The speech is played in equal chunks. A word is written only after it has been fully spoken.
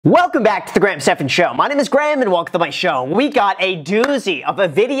Welcome back to the Graham Stephan Show. My name is Graham and welcome to my show. We got a doozy of a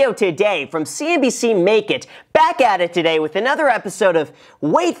video today from CNBC Make It. Back at it today with another episode of,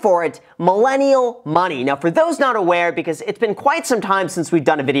 wait for it, Millennial Money. Now, for those not aware, because it's been quite some time since we've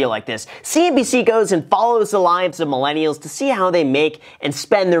done a video like this, CNBC goes and follows the lives of millennials to see how they make and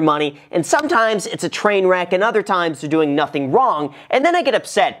spend their money. And sometimes it's a train wreck and other times they're doing nothing wrong. And then I get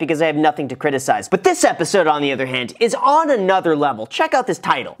upset because I have nothing to criticize. But this episode, on the other hand, is on another level. Check out this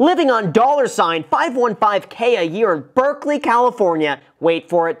title. Living on $515K a year in Berkeley, California. Wait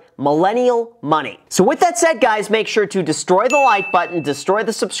for it, Millennial Money. So with that said, guys, make sure to destroy the like button, destroy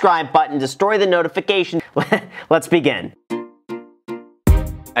the subscribe button, destroy the notification. Let's begin.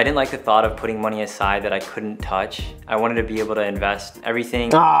 I didn't like the thought of putting money aside that I couldn't touch. I wanted to be able to invest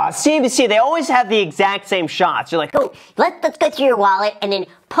everything. CNBC, they always have the exact same shots. You're like, oh, let's go through your wallet and then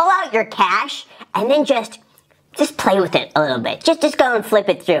pull out your cash and then just play with it a little bit. Just go and flip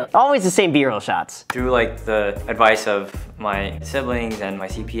it through. Always the same B-roll shots. Through like the advice of my siblings and my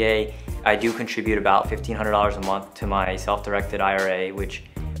CPA, I do contribute about $1,500 a month to my self-directed IRA, which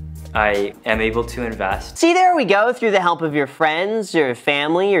I am able to invest. See, there we go. Through the help of your friends, your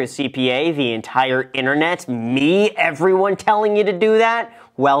family, your CPA, the entire internet, me, everyone telling you to do that.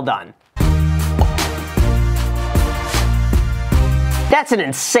 Well done. That's an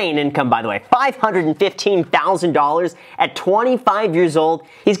insane income, by the way. $515,000 at 25 years old.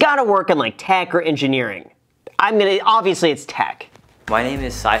 He's got to work in like tech or engineering. Obviously it's tech. My name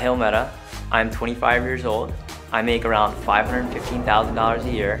is Sahil Mehta. I'm 25 years old. I make around $515,000 a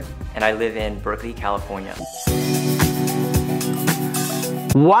year, and I live in Berkeley, California.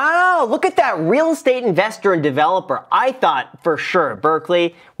 Wow, look at that real estate investor and developer. I thought for sure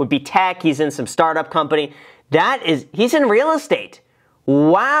Berkeley would be tech. He's in some startup company. He's in real estate.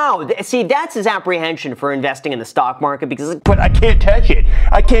 Wow, see, that's his apprehension for investing in the stock market because... But I can't touch it.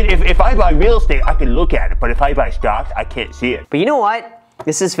 I can't, if I buy real estate, I can look at it, but if I buy stocks, I can't see it. But you know what?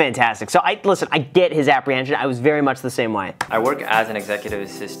 This is fantastic. So listen, I get his apprehension. I was very much the same way. I work as an executive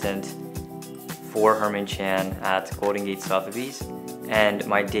assistant for Herman Chan at Golden Gate Sotheby's, and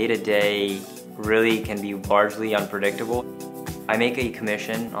my day-to-day really can be largely unpredictable. I make a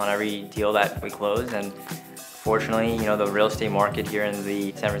commission on every deal that we close, and fortunately, you know, the real estate market here in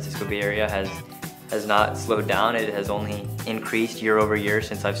the San Francisco Bay Area has not slowed down. It has only increased year over year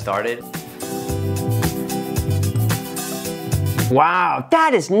since I've started. Wow,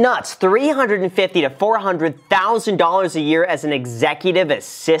 that is nuts. $350,000 to $400,000 a year as an executive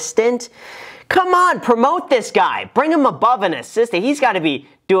assistant. Come on, promote this guy. Bring him above an assistant. He's got to be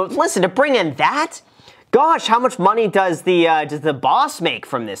listen, to bring in that. Gosh, how much money does the boss make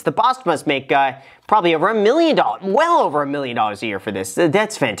from this? The boss must make probably over $1 million, well over $1 million a year for this.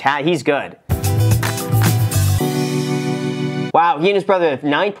 That's fantastic. He's good. Wow, he and his brother have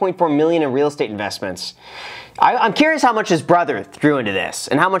 $9.4 million in real estate investments. I'm curious how much his brother threw into this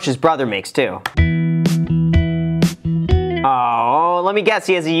and how much his brother makes too. Oh, let me guess,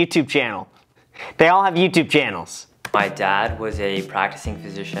 he has a YouTube channel. They all have YouTube channels. My dad was a practicing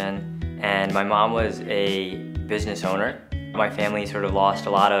physician, and my mom was a business owner. My family sort of lost a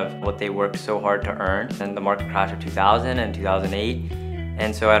lot of what they worked so hard to earn in the market crash of 2000 and 2008.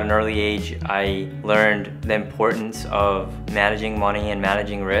 And so at an early age, I learned the importance of managing money and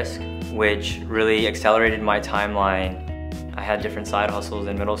managing risk, which really accelerated my timeline. I had different side hustles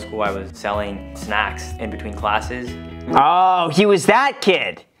in middle school. I was selling snacks in between classes. Oh, he was that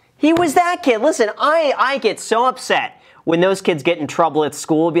kid. He was that kid. Listen, I get so upset when those kids get in trouble at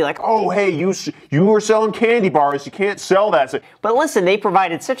school. Be like, oh, hey, you were selling candy bars. You can't sell that. But listen, they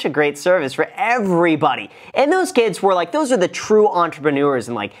provided such a great service for everybody. And those kids were like, those are the true entrepreneurs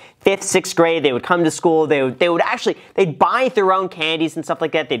in like 5th, 6th grade. They would come to school. They'd buy their own candies and stuff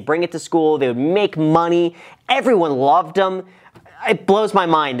like that. They'd bring it to school. They would make money. Everyone loved them. It blows my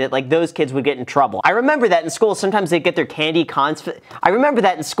mind that like those kids would get in trouble. I remember that in school. Sometimes they'd get their candy I remember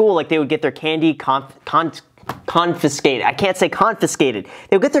that in school, like they would get their candy confiscated. I can't say confiscated.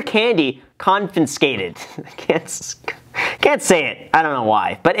 They would get their candy confiscated. I can't say it. I don't know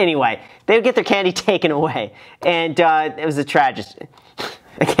why. But anyway, they would get their candy taken away. And it was a tragedy.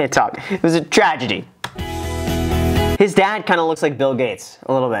 I can't talk. It was a tragedy. His dad kind of looks like Bill Gates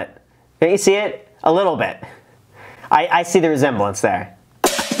a little bit. Can you see it? A little bit. I see the resemblance there.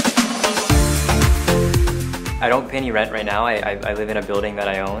 I don't pay any rent right now. I live in a building that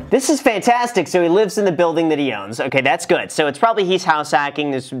I own. This is fantastic. So he lives in the building that he owns. Okay, that's good. So it's probably he's house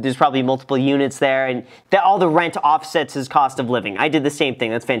hacking. There's probably multiple units there, and all the rent offsets his cost of living. I did the same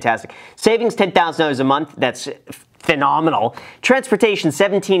thing. That's fantastic. Savings $10,000 a month. That's phenomenal. Transportation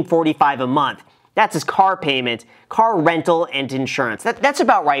 $1,745 a month. That's his car payment, car rental, and insurance. That's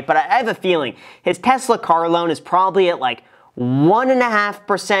about right, but I have a feeling his Tesla car loan is probably at like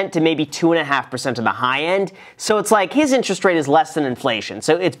 1.5% to maybe 2.5% on the high end. So it's like his interest rate is less than inflation.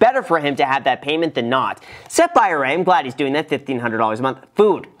 So it's better for him to have that payment than not. SEP IRA, I'm glad he's doing that, $1,500 a month.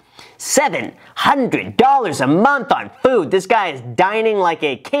 Food. $700 a month on food. This guy is dining like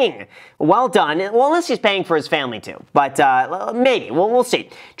a king. Well done. Well, unless he's paying for his family too. But maybe. We'll see.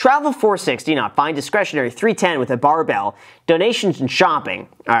 Travel $460, not fine. Discretionary $310 with a barbell. Donations and shopping.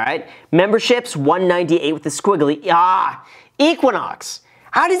 All right. Memberships $198 with the squiggly. Equinox.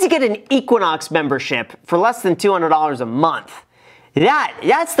 How does he get an Equinox membership for less than $200 a month?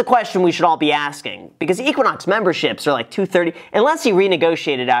 That's the question we should all be asking, because Equinox memberships are like $230, unless he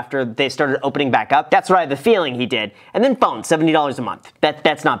renegotiated after they started opening back up. That's what I have a feeling he did. And then phone, $70 a month.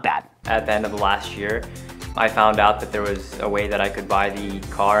 That's not bad. At the end of the last year, I found out that there was a way that I could buy the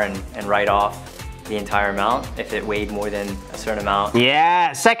car and write off the entire amount if it weighed more than a certain amount.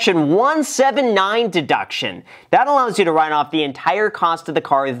 Yeah, Section 179 deduction. That allows you to write off the entire cost of the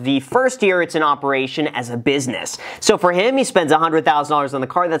car the first year it's in operation as a business. So for him, he spends $100,000 on the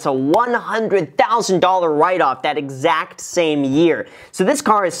car. That's a $100,000 write-off that exact same year. So this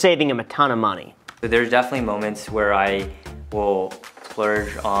car is saving him a ton of money. So there's definitely moments where I will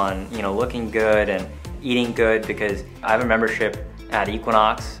splurge on, looking good and eating good because I have a membership at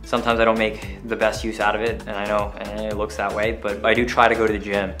Equinox. Sometimes I don't make the best use out of it, and I know it looks that way, but I do try to go to the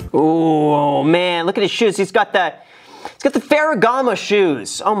gym. Ooh, man, look at his shoes. He's got the Ferragamo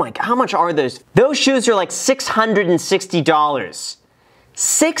shoes. Oh my God, how much are those? Those shoes are like $660.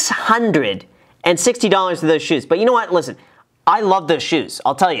 $660 for those shoes. But you know what? Listen, I love those shoes.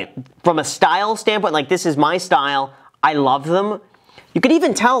 I'll tell you, from a style standpoint, like this is my style. I love them. You could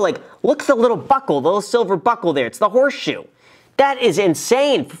even tell, like, look at the little buckle, the little silver buckle there. It's the horseshoe. That is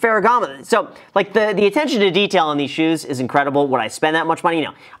insane for Ferragamo. So, like, the attention to detail on these shoes is incredible. Would I spend that much money?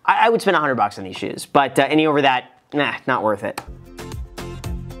 No. I would spend $100 on these shoes. But any over that, nah, not worth it.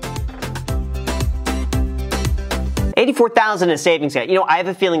 $84,000 in savings account. I have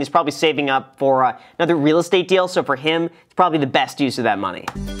a feeling he's probably saving up for another real estate deal. So for him, it's probably the best use of that money.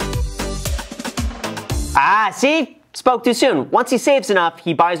 See? Spoke too soon. Once he saves enough,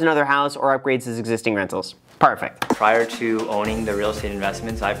 he buys another house or upgrades his existing rentals. Perfect. Prior to owning the real estate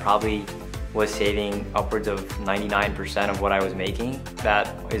investments, I probably was saving upwards of 99% of what I was making.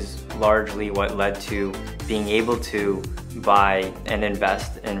 That is largely what led to being able to buy and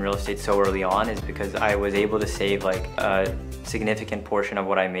invest in real estate so early on, is because I was able to save like a significant portion of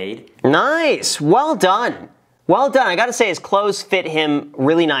what I made. Nice, well done. Well done. I gotta say his clothes fit him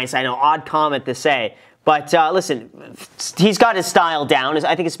really nice. I know, odd comment to say. But listen, he's got his style down.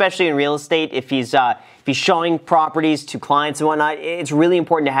 I think especially in real estate, if he's showing properties to clients and whatnot, it's really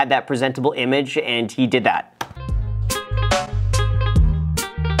important to have that presentable image, and he did that.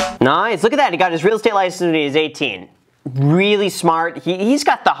 Nice, look at that. He got his real estate license when he was 18. Really smart. He's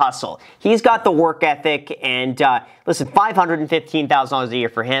got the hustle. He's got the work ethic, and listen, $515,000 a year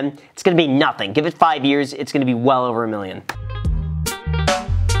for him, it's going to be nothing. Give it 5 years, it's going to be well over $1 million.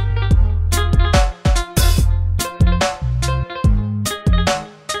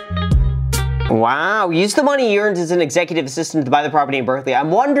 Wow, use the money he earned as an executive assistant to buy the property in Berkeley.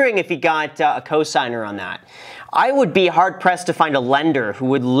 I'm wondering if he got a co-signer on that. I would be hard-pressed to find a lender who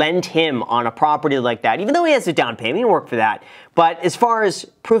would lend him on a property like that, even though he has a down payment, he can work for that. But as far as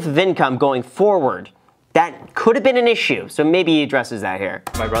proof of income going forward, that could have been an issue, so maybe he addresses that here.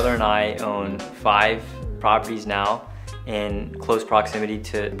 My brother and I own 5 properties now in close proximity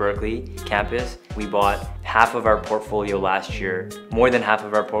to Berkeley campus. We bought half of our portfolio last year, more than half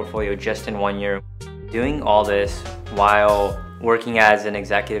of our portfolio just in 1 year. Doing all this while working as an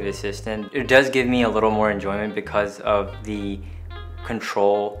executive assistant, it does give me a little more enjoyment because of the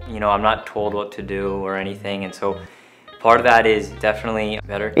control. I'm not told what to do or anything, and so part of that is definitely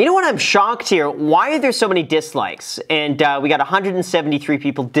better. You know what, I'm shocked here. Why are there so many dislikes? And we got 173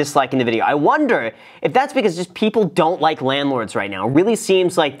 people disliking the video. I wonder if that's because just people don't like landlords right now. It really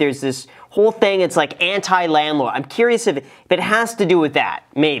seems like there's this whole thing, it's like anti-landlord. I'm curious if it has to do with that,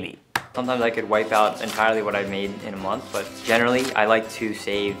 maybe. Sometimes I could wipe out entirely what I made in a month, but generally I like to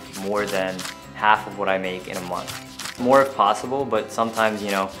save more than half of what I make in a month. More if possible, but sometimes,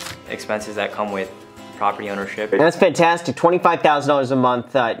 expenses that come with property ownership. That's fantastic. $25,000 a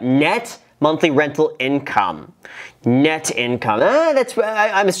month net monthly rental income. Net income.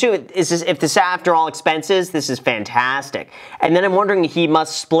 I'm assuming if this is after all expenses, this is fantastic. And then I'm wondering if he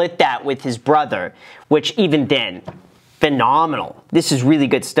must split that with his brother, which even then, phenomenal. This is really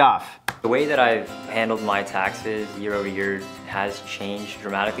good stuff. The way that I've handled my taxes year over year has changed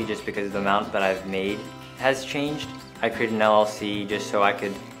dramatically just because the amount that I've made has changed. I created an LLC just so I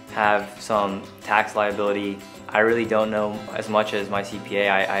could have some tax liability. I really don't know as much as my CPA.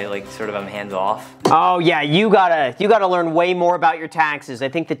 I like sort of am hands off. Oh yeah, you gotta learn way more about your taxes. I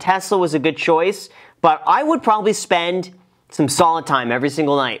think the Tesla was a good choice, but I would probably spend some solid time every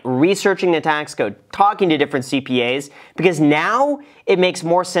single night researching the tax code, talking to different CPAs, because now it makes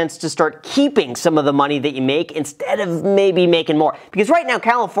more sense to start keeping some of the money that you make instead of maybe making more. Because right now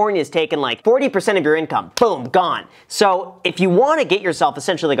California is taking like 40% of your income, boom, gone. So if you want to get yourself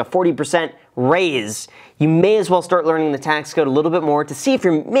essentially like a 40% raise, you may as well start learning the tax code a little bit more to see if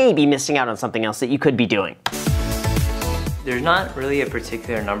you're maybe missing out on something else that you could be doing. There's not really a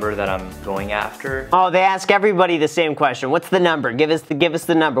particular number that I'm going after. Oh, they ask everybody the same question. What's the number? Give us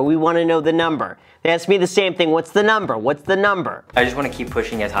the number. We want to know the number. They ask me the same thing. What's the number? What's the number? I just want to keep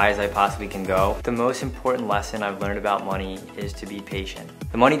pushing as high as I possibly can go. The most important lesson I've learned about money is to be patient.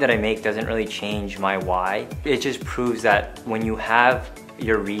 The money that I make doesn't really change my why. It just proves that when you have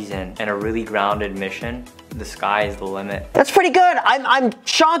your reason and a really grounded mission, the sky is the limit. That's pretty good. I'm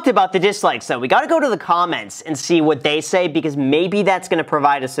shocked about the dislikes though. We gotta go to the comments and see what they say, because maybe that's gonna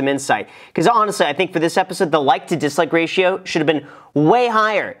provide us some insight. Because honestly, I think for this episode, the like to dislike ratio should have been way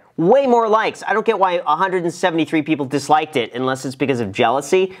higher. Way more likes. I don't get why 173 people disliked it unless it's because of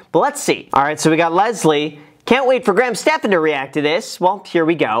jealousy, but let's see. All right, so we got Leslie. Can't wait for Graham Stephan to react to this. Well, here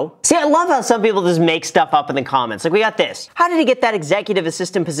we go. See, I love how some people just make stuff up in the comments. Like, we got this. How did he get that executive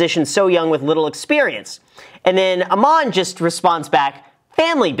assistant position so young with little experience? And then Aman just responds back,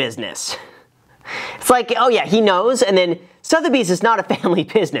 family business. It's like, oh yeah, he knows. And then Sotheby's is not a family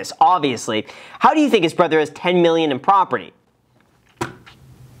business, obviously. How do you think his brother has 10 million in property?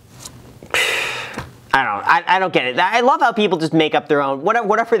 I don't get it. I love how people just make up their own,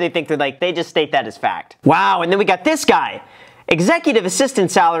 whatever they think they're like, they just state that as fact. Wow, and then we got this guy. Executive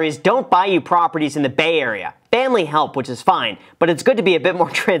assistant salaries don't buy you properties in the Bay Area. Family help, which is fine, but it's good to be a bit more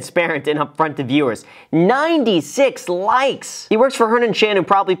transparent and upfront to viewers. 96 likes. He works for Hernan Chan, who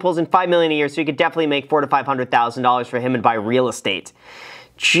probably pulls in $5 million a year, so he could definitely make $400,000 to $500,000 for him and buy real estate.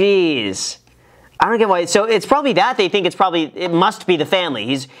 Jeez. I don't get why. So it's probably that. They think it must be the family.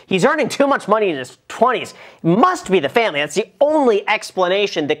 He's earning too much money in his 20s. It must be the family. That's the only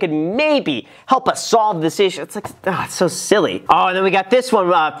explanation that could maybe help us solve this issue. It's like, oh, it's so silly. Oh, and then we got this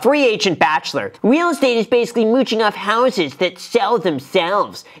one, free agent bachelor. Real estate is basically mooching off houses that sell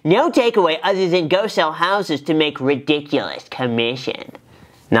themselves. No takeaway other than go sell houses to make ridiculous commission.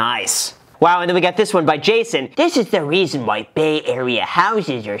 Nice. Wow, and then we got this one by Jason. This is the reason why Bay Area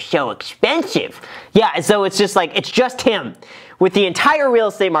houses are so expensive. Yeah, so it's just like, it's just him. With the entire real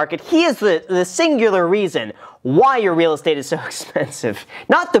estate market, he is the singular reason why your real estate is so expensive.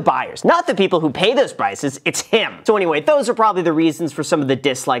 Not the buyers, not the people who pay those prices, it's him. So anyway, those are probably the reasons for some of the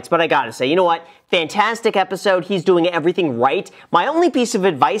dislikes, but I gotta say, you know what? Fantastic episode, he's doing everything right. My only piece of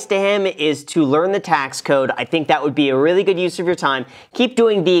advice to him is to learn the tax code. I think that would be a really good use of your time. Keep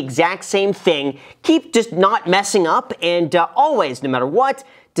doing the exact same thing. Keep just not messing up, and always, no matter what,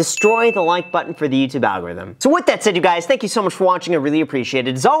 destroy the like button for the YouTube algorithm. So with that said, you guys, thank you so much for watching. I really appreciate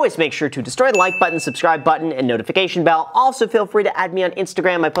it. As always, make sure to destroy the like button, subscribe button, and notification bell. Also, feel free to add me on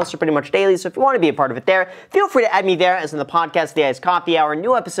Instagram. I post pretty much daily, so if you want to be a part of it there, feel free to add me there, as in the podcast, The Ice Coffee Hour.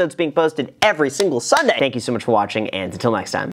 New episodes being posted every single Sunday. Thank you so much for watching, and until next time.